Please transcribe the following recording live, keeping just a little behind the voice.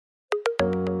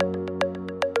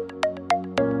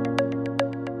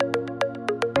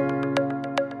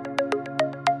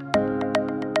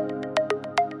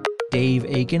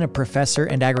Aiken, a professor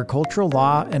and agricultural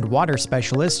law and water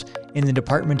specialist in the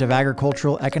Department of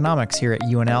Agricultural Economics here at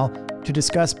UNL, to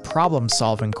discuss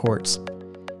problem-solving courts.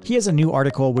 He has a new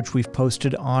article which we've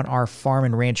posted on our farm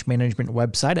and ranch management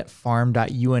website at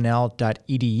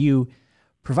farm.unl.edu,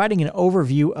 providing an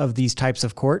overview of these types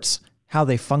of courts, how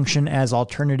they function as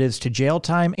alternatives to jail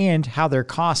time, and how their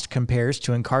cost compares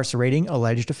to incarcerating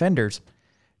alleged offenders.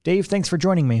 Dave, thanks for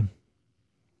joining me.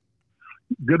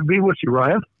 Good to be with you,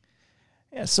 Ryan.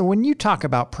 Yeah, so when you talk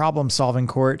about problem-solving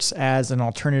courts as an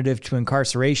alternative to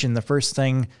incarceration, the first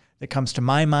thing that comes to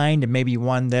my mind, and maybe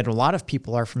one that a lot of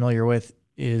people are familiar with,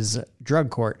 is drug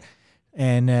court.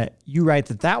 And you write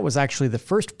that was actually the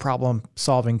first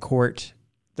problem-solving court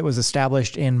that was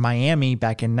established in Miami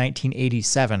back in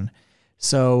 1987.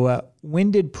 So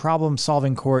when did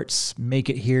problem-solving courts make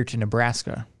it here to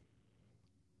Nebraska?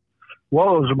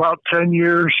 Well, it was about 10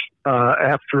 years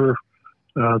after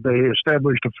they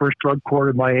established the first drug court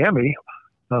in Miami,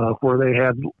 where they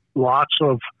had lots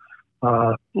of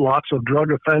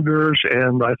drug offenders,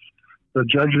 and the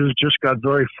judges just got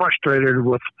very frustrated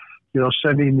with,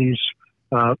 sending these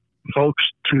folks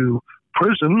to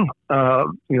prison. As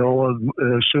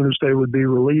soon as they would be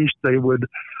released, they would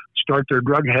start their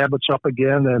drug habits up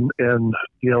again, and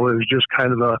it was just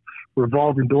kind of a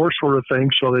revolving door sort of thing.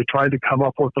 So they tried to come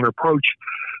up with an approach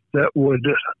that would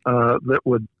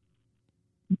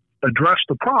address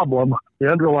the problem, the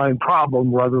underlying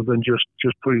problem, rather than just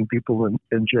putting people in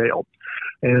jail.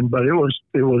 But it was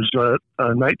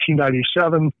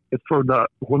 1997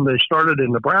 when they started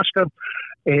in Nebraska,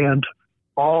 and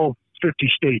all 50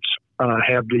 states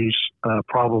have these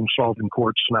problem-solving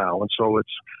courts now, and so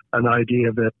it's an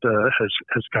idea that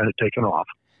has kind of taken off.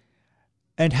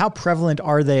 And how prevalent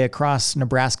are they across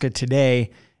Nebraska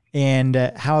today? And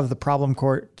how have the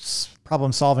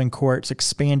problem-solving courts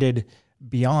expanded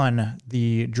beyond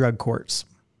the drug courts?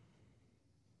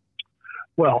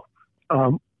 Well,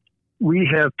 we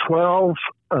have 12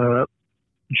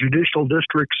 judicial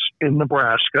districts in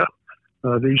Nebraska.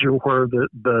 These are where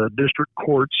the district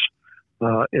courts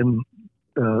in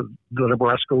the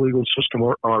Nebraska legal system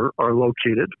are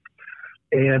located.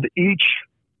 And each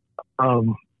of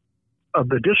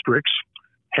the districts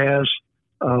has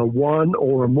one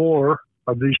or more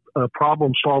of these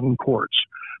problem-solving courts.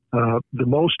 The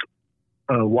most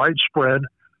widespread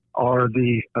are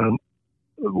the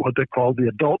what they call the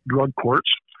adult drug courts,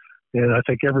 and I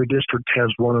think every district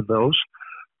has one of those.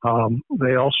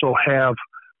 They also have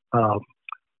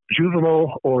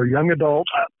juvenile or young adult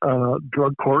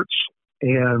drug courts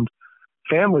and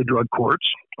family drug courts,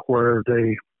 where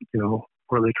they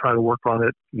try to work on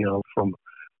it, from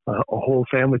a whole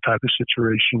family type of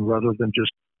situation rather than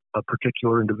just a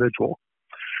particular individual.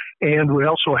 And we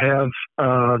also have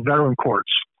veteran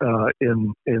courts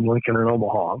in Lincoln and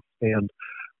Omaha, and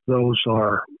those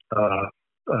are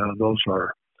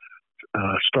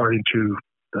starting to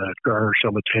garner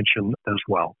some attention as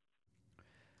well.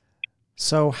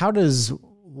 So how does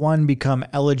one become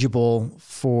eligible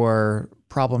for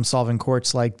problem-solving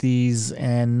courts like these?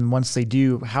 And once they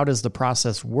do, how does the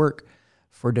process work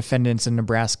for defendants in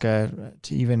Nebraska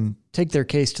to even take their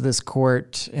case to this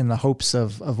court in the hopes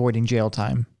of avoiding jail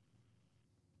time?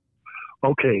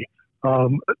 Okay.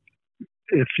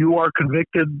 If you are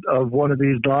convicted of one of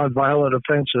these non-violent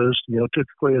offenses,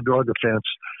 typically a drug offense,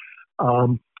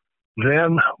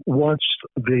 then once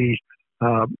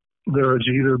there has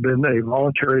either been a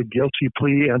voluntary guilty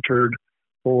plea entered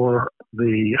or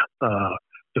the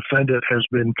defendant has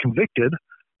been convicted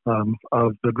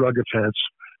of the drug offense,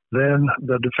 then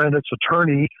the defendant's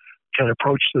attorney can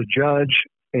approach the judge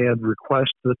and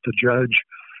request that the judge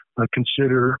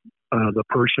consider the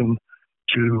person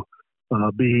to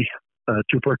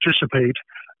participate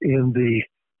in the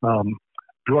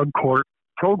drug court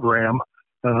program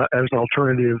as an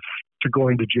alternative to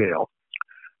going to jail.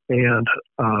 And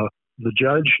the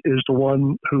judge is the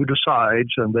one who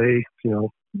decides, and they,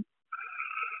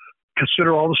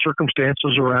 consider all the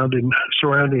circumstances surrounding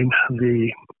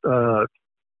the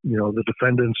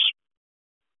defendants,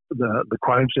 the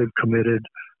crimes they've committed,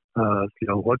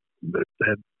 what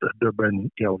had there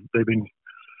been, they've been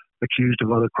accused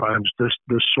of other crimes, this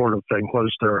sort of thing. What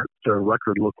does their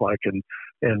record look like,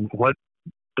 and what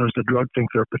does the drug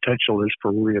think their potential is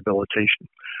for rehabilitation?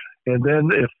 And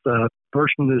then if the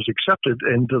person is accepted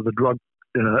into the drug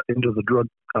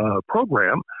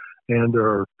program, and there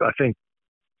are, I think,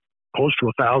 close to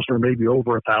 1,000 or maybe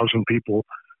over 1,000 people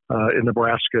in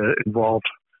Nebraska involved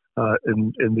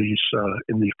in these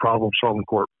problem-solving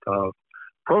court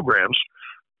programs,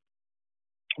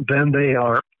 then they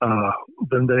are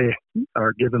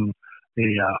given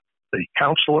a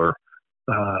counselor,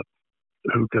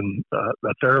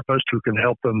 a therapist who can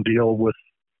help them deal with,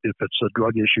 if it's a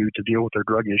drug issue, to deal with their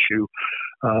drug issue.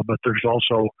 But there's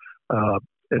also,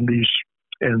 and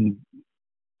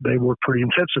they work pretty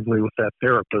intensively with that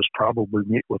therapist, probably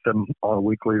meet with them on a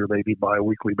weekly or maybe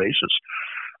bi-weekly basis.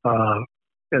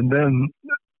 And then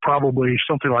probably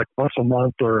something like once a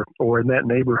month or in that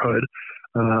neighborhood,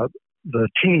 the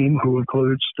team, who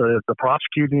includes the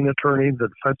prosecuting attorney, the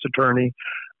defense attorney,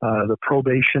 the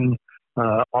probation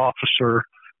officer,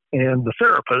 and the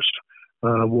therapist,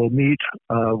 will meet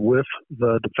with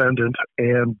the defendant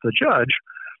and the judge,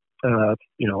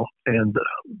 and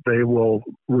they will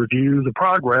review the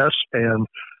progress, and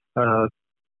the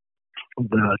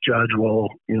judge will,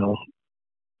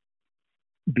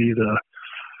 be the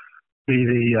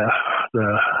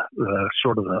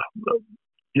sort of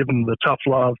give them the tough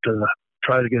love to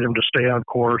try to get him to stay on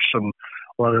course, and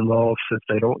let them know if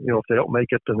they don't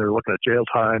make it, then they're looking at jail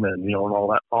time, and and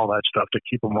all that stuff to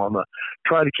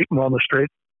try to keep them on the straight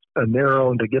and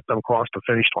narrow, and to get them across the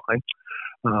finish line.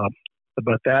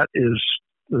 But that's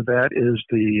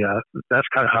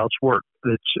kind of how it's worked.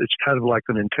 It's kind of like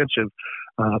an intensive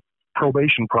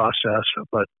probation process,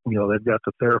 but they've got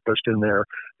the therapist in there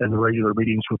and the regular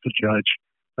meetings with the judge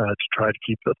to try to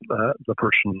keep the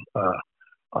person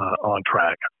on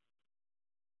track.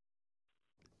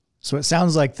 So it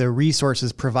sounds like the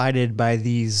resources provided by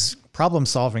these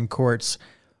problem-solving courts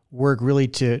work really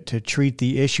to treat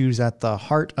the issues at the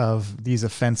heart of these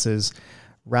offenses,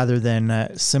 rather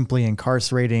than simply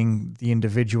incarcerating the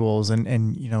individuals.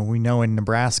 And we know in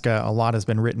Nebraska, a lot has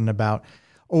been written about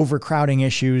overcrowding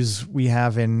issues we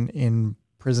have in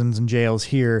prisons and jails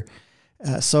here.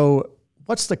 So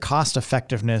what's the cost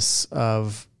effectiveness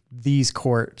of these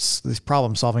courts, these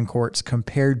problem-solving courts,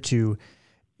 compared to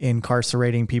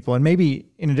incarcerating people? And maybe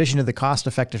in addition to the cost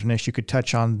effectiveness, you could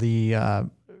touch on the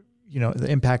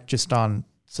impact just on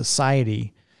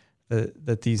society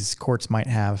that these courts might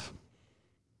have.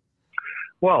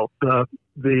 Well, that's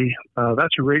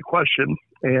a great question,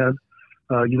 and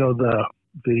the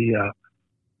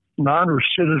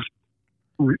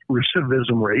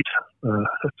non-recidivism rate,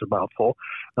 that's a mouthful.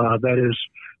 That is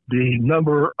the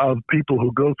number of people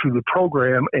who go through the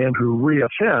program and who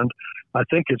reoffend. I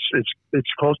think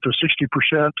it's close to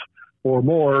 60% or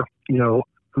more,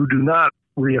 who do not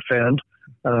reoffend,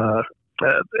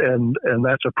 and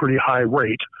that's a pretty high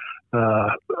rate of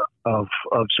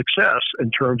success in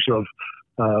terms of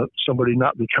somebody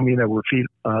not becoming a repeat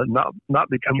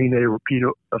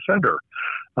offender.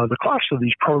 The cost of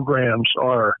these programs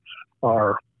are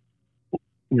 7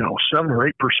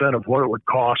 or 8% of what it would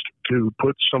cost to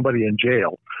put somebody in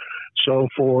jail. So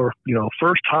for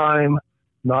first time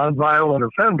nonviolent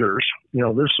offenders,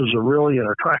 this is really an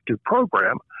attractive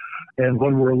program. And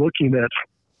when we're looking at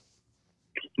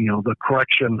the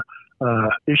correction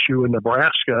issue in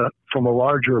Nebraska from a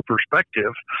larger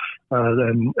perspective,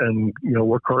 and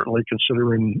we're currently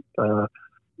considering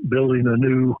building a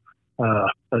new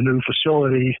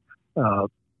facility to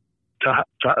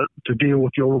deal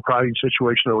with the overcrowding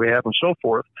situation that we have and so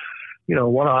forth.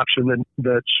 One option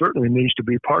that certainly needs to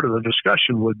be part of the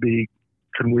discussion would be,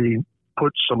 can we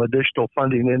put some additional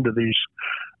funding into these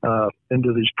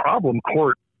problem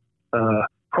court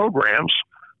programs,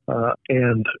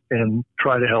 and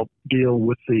try to help deal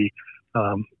with the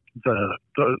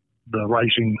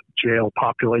rising jail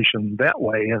population that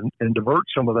way, and divert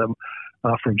some of them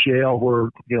from jail,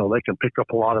 where they can pick up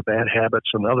a lot of bad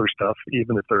habits and other stuff,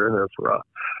 even if they're in there for a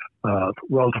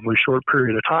relatively short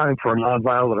period of time for a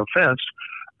nonviolent offense.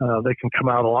 They can come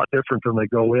out a lot different than they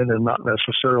go in, and not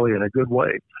necessarily in a good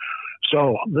way.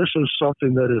 So this is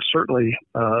something that is certainly,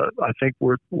 I think,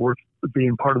 worth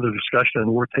being part of the discussion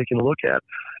and worth taking a look at.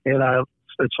 And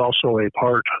it's also a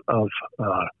part of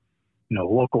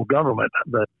local government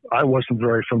that I wasn't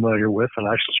very familiar with, and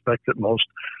I suspect that most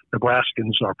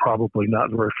Nebraskans are probably not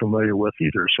very familiar with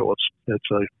either. So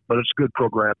it's a good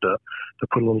program to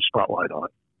put a little spotlight on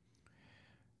it.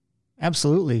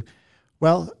 Absolutely.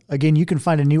 Well, again, you can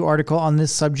find a new article on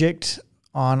this subject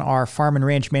on our Farm and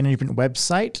Ranch Management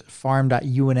website,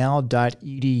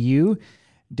 farm.unl.edu.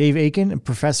 Dave Aiken, a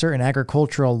professor and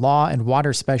agricultural law and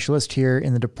water specialist here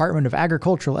in the Department of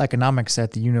Agricultural Economics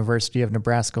at the University of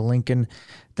Nebraska-Lincoln.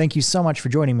 Thank you so much for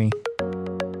joining me.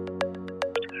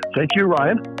 Thank you,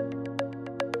 Ryan.